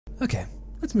Okay,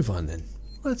 let's move on then.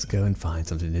 Let's go and find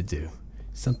something to do.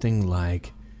 Something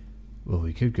like, well,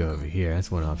 we could go over here. That's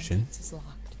one option.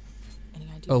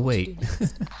 Oh wait,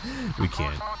 we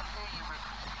can't.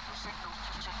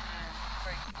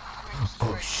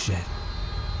 Oh shit,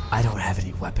 I don't have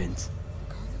any weapons.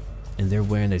 And they're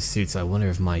wearing their suits, so I wonder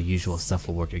if my usual stuff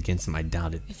will work against them. I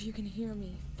doubt it. If you can hear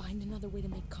me, find another way to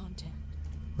make contact.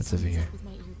 What's over here? With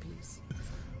my earpiece.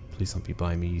 Please don't be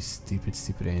by me, you stupid,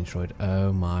 stupid android.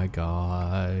 Oh my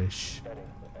gosh.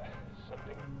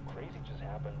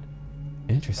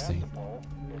 Interesting.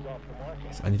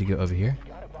 So I need to go over here?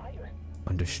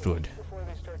 Understood.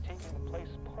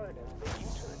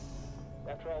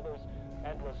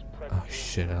 Oh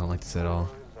shit, I don't like this at all.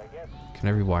 Can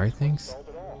I rewire things?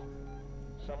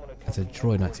 That's a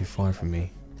droid not too far from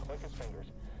me.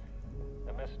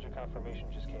 A message of confirmation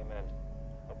just came in.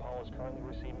 Apollo is currently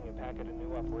receiving a packet of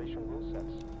new operation rule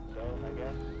sets. So I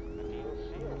guess the deal is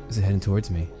sealed. Is it heading towards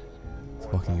me? It's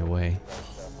walking away.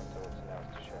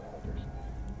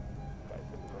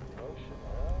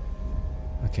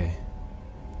 Okay.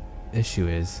 Issue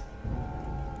is,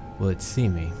 will it see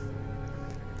me?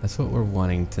 That's what we're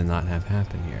wanting to not have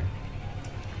happen here.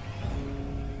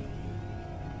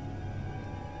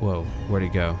 Whoa, where'd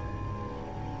it go?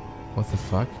 What the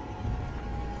fuck?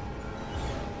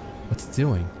 What's it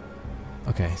doing?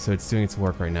 Okay, so it's doing its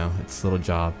work right now. Its little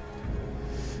job.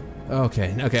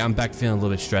 Okay, I'm back feeling a little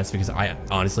bit stressed because I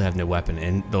honestly have no weapon,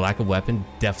 and the lack of weapon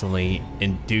definitely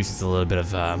induces a little bit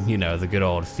of, you know, the good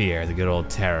old fear, the good old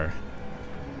terror.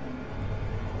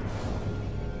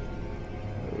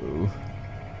 Oh,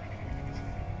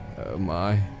 oh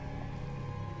my.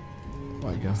 Oh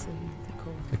my god.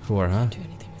 The core, huh? Do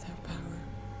anything without power.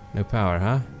 No power,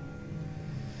 huh?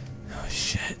 Oh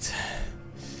shit.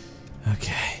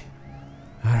 Okay.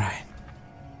 Alright.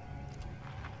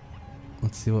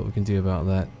 Let's see what we can do about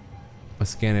that. My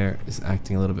scanner is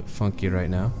acting a little bit funky right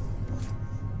now.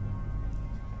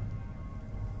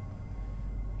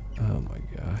 Oh my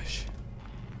gosh.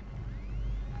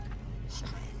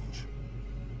 Strange.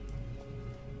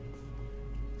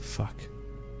 Fuck.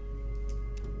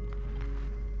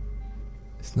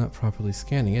 It's not properly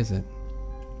scanning, is it?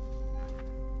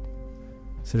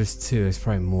 So there's two, there's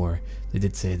probably more. They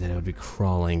did say that it would be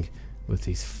crawling with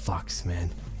these fucks, man.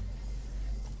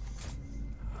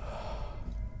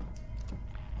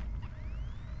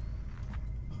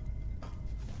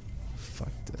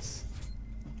 Fuck this.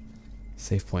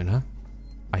 Safe point, huh?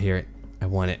 I hear it. I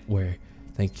want it. Where?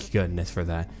 Thank goodness for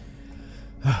that.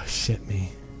 Oh, shit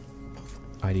me.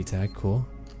 ID tag, cool.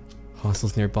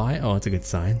 Hostiles nearby? Oh, that's a good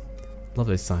sign. Love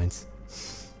those signs.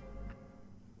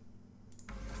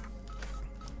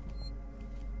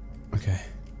 Okay.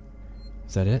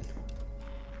 Is that it?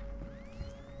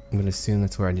 I'm gonna assume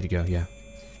that's where I need to go, yeah.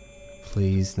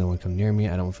 Please, no one come near me.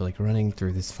 I don't feel like running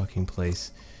through this fucking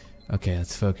place. Okay,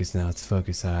 let's focus now. Let's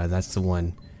focus. That's the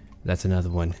one. That's another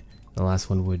one. The last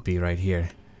one would be right here.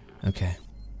 Okay.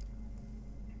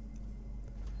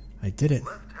 I did it.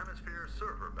 Left hemisphere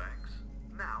server banks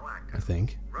now active. I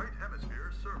think. Right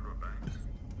hemisphere server banks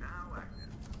now active.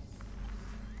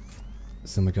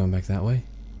 So am I going back that way?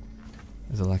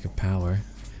 There's a lack of power.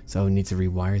 So I would need to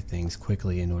rewire things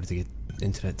quickly in order to get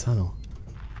into that tunnel.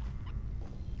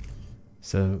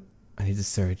 So I need to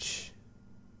search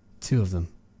two of them.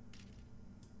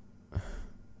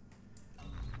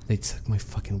 They took my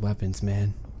fucking weapons,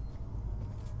 man.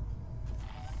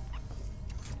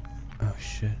 Oh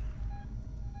shit.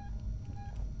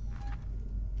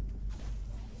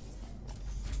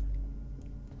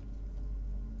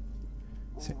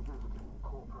 So,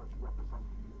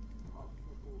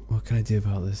 what can I do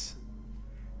about this?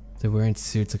 They're wearing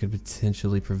suits that could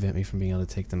potentially prevent me from being able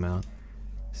to take them out.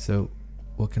 So,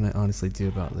 what can I honestly do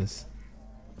about this?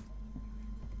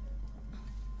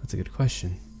 That's a good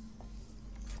question.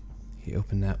 He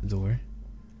opened that door.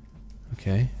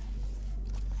 Okay.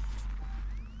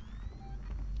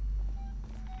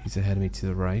 He's ahead of me to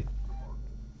the right.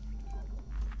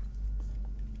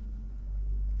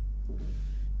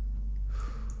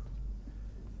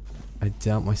 I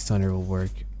doubt my stunner will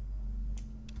work.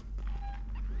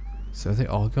 So are they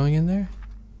all going in there?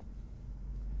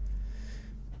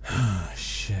 Ah,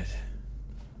 shit.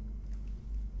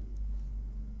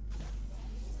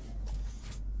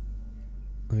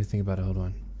 Let me think about it, hold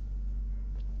on.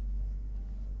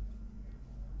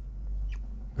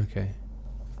 Okay.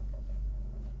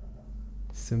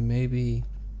 So maybe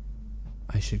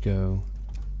I should go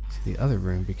to the other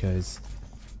room because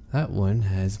that one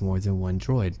has more than one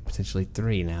droid, potentially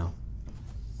 3 now.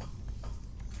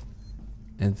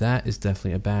 And that is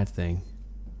definitely a bad thing.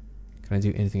 Can I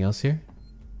do anything else here?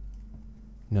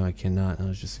 No, I cannot. No,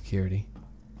 it's just security.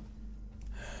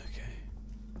 Okay.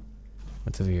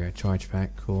 What's over here? A charge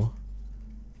pack. Cool.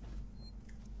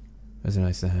 Those are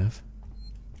nice to have.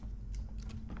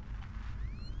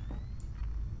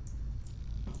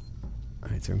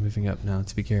 Alright, so we're moving up now.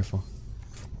 Let's be careful.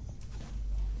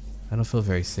 I don't feel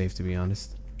very safe, to be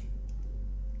honest.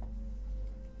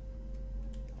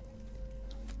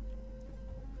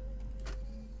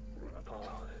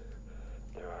 Apollo,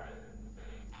 there are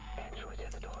androids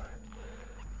at the door.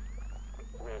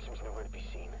 Ransom's nowhere to be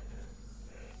seen.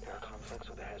 There are conflicts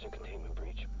with the hazard containment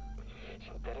breach.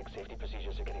 Synthetic safety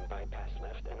procedures are getting bypassed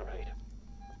left and right.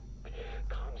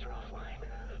 Comms are offline.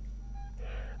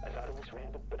 I thought it was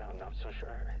random, but I'm not so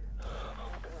sure.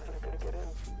 Oh god, I gotta get in.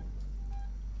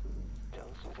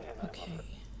 Tell Suzanne I love Okay. her.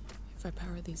 If I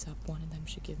power these up, one of them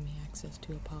should give me access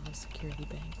to Apollo's security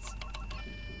banks.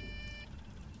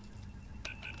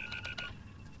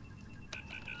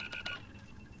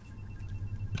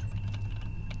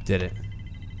 Did it.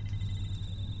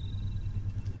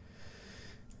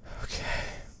 Okay.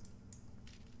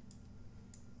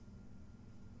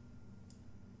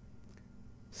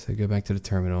 So go back to the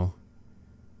terminal.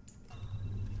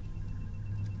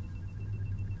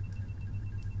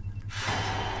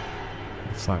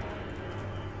 Fuck.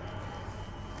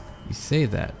 You say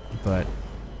that, but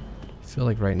I feel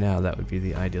like right now that would be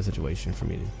the ideal situation for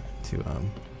me to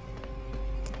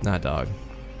nah, dog.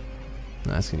 I'm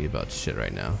not asking you about shit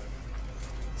right now.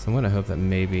 So I'm gonna hope that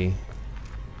maybe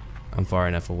I'm far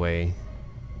enough away,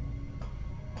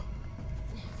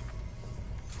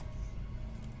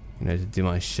 you know, to do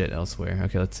my shit elsewhere.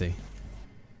 Okay, let's see.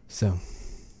 So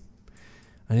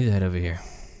I need to head over here.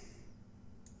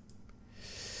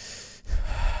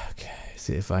 Okay,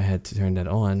 see, if I had to turn that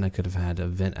on, I could have had a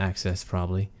vent access,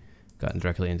 probably gotten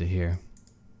directly into here.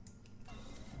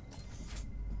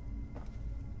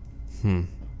 Wonder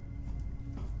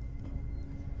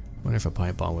if a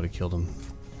pipe bomb would have killed him.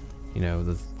 You know,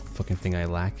 the fucking thing I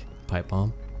lack. Pipe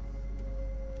bomb.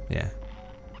 Yeah.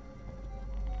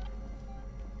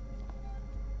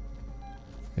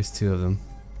 There's two of them.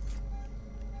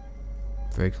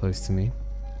 Very close to me.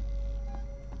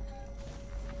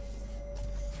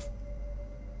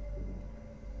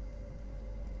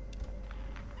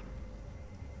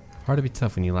 Hard to be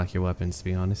tough when you lack your weapons, to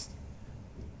be honest.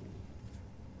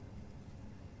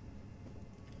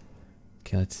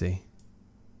 Okay, let's see.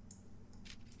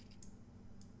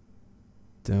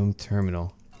 Dome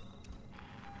terminal.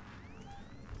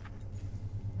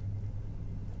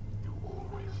 You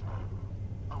always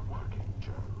know. A working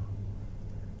Joe.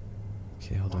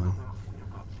 Okay, hold on.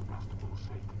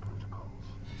 Protocols.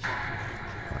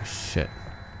 Oh shit.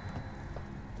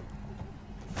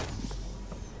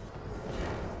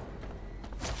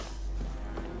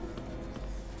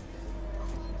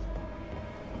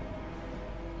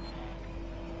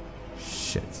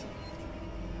 Shit.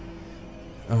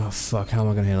 Oh fuck, how am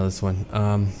I gonna handle this one?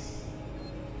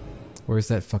 Where's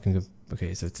that fucking...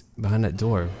 Okay, so it's behind that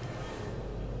door.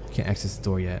 Can't access the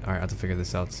door yet. Alright, I'll have to figure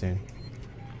this out soon.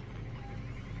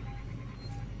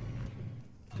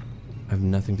 I have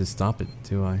nothing to stop it,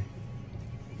 do I?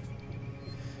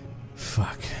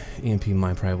 Fuck. EMP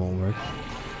mine probably won't work.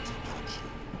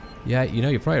 Yeah, you know,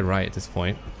 you're probably right at this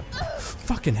point.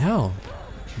 Fucking hell.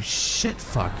 You shit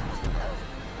fuck.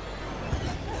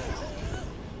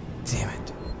 Damn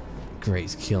it. Great,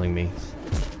 he's killing me.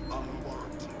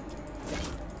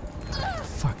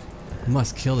 Fuck. I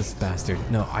must kill this bastard.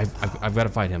 No, I've got to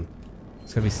fight him.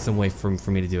 There's gotta be some way for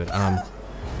me to do it.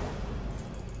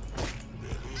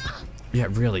 Yeah,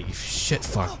 really, you shit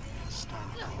fuck.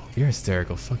 You're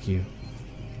hysterical. Fuck you.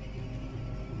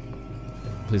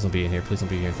 Please don't be in here. Please don't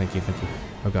be in here. Thank you. Thank you.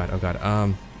 Oh god. Oh god.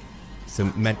 So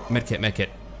medkit.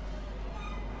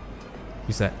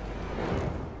 Use that.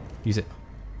 Use it.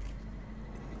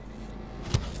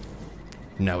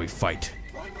 Now we fight.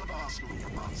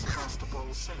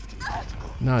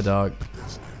 Nah, dog.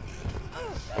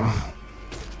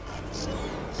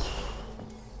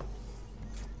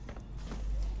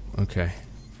 Okay.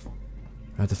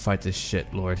 I have to fight this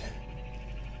shit, Lord.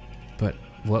 But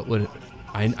what would...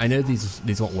 I know these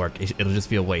won't work. It'll just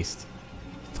be a waste.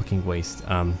 Fucking waste.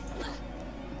 Oh,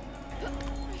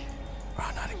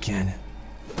 not again.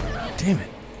 Damn it.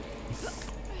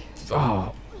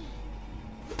 Oh.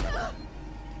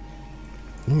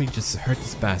 Let me just hurt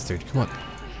this bastard. Come on.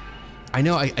 I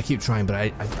know I keep trying,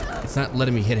 but it's not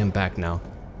letting me hit him back now.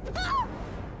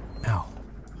 Ow.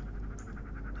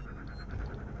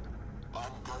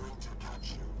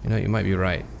 You know, you might be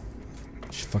right.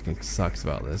 Which fucking sucks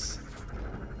about this.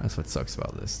 That's what sucks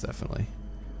about this, definitely.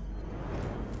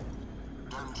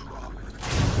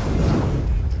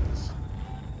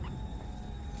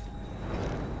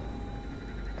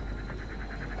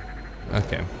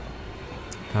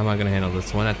 How am I gonna handle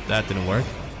this one? That didn't work.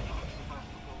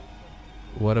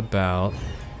 What about...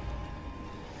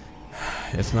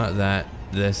 It's not that.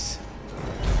 This.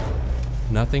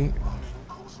 Nothing?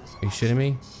 Are you shitting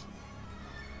me?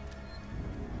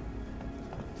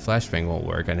 Flashbang won't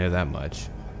work, I know that much.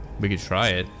 We could try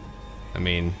it. I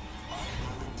mean...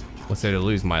 What's there to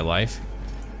lose? My life?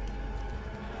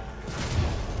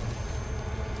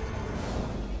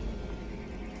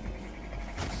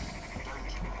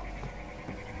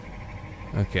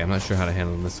 Okay, I'm not sure how to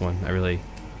handle this one. I really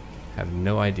have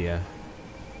no idea.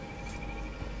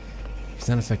 He's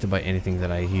not affected by anything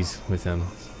that I use with him.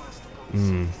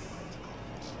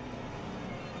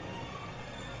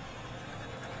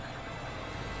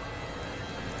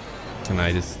 Can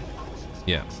I just...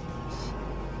 Yeah.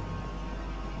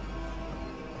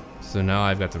 So now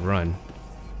I've got to run.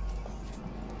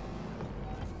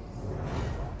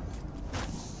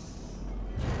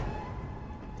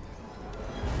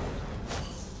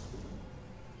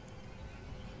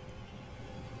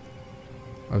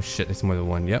 Oh shit, there's more than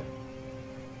one. Yep.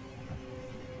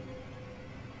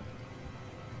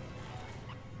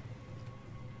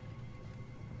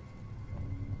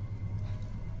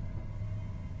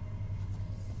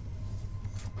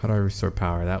 How do I restore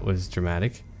power? That was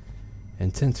dramatic.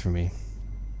 Intense for me.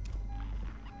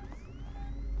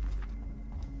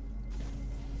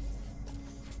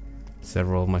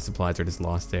 Several of my supplies are just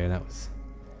lost there. That was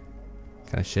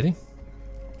kind of shitty.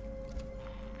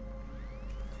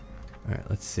 Alright,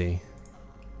 let's see.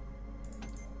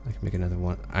 I can make another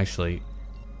one. Actually,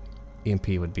 EMP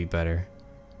would be better.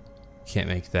 Can't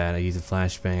make that. I use a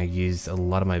flashbang. I used a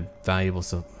lot of my valuable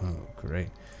stuff. Oh, great.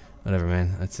 Whatever,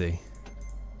 man. Let's see.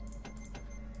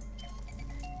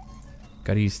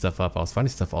 Gotta use stuff up. I was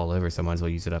finding stuff all over, so I might as well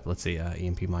use it up. Let's see.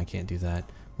 EMP mine can't do that.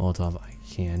 Molotov, I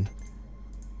can.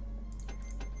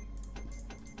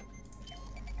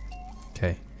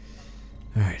 Okay.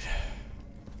 Alright.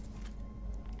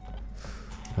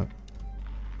 Oh.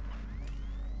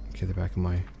 Okay, they're back in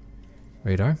my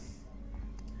radar.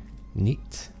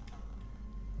 Neat.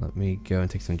 Let me go and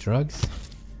take some drugs.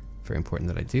 Very important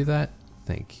that I do that.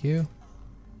 Thank you.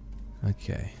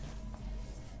 Okay.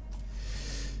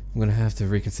 I'm gonna have to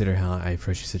reconsider how I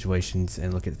approach these situations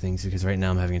and look at things, because right now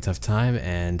I'm having a tough time,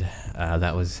 and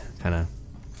that was kind of,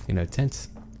 you know, tense.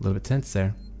 A little bit tense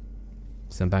there.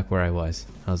 So I'm back where I was.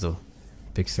 That was a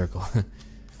big circle.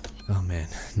 Oh man,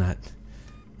 not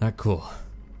cool.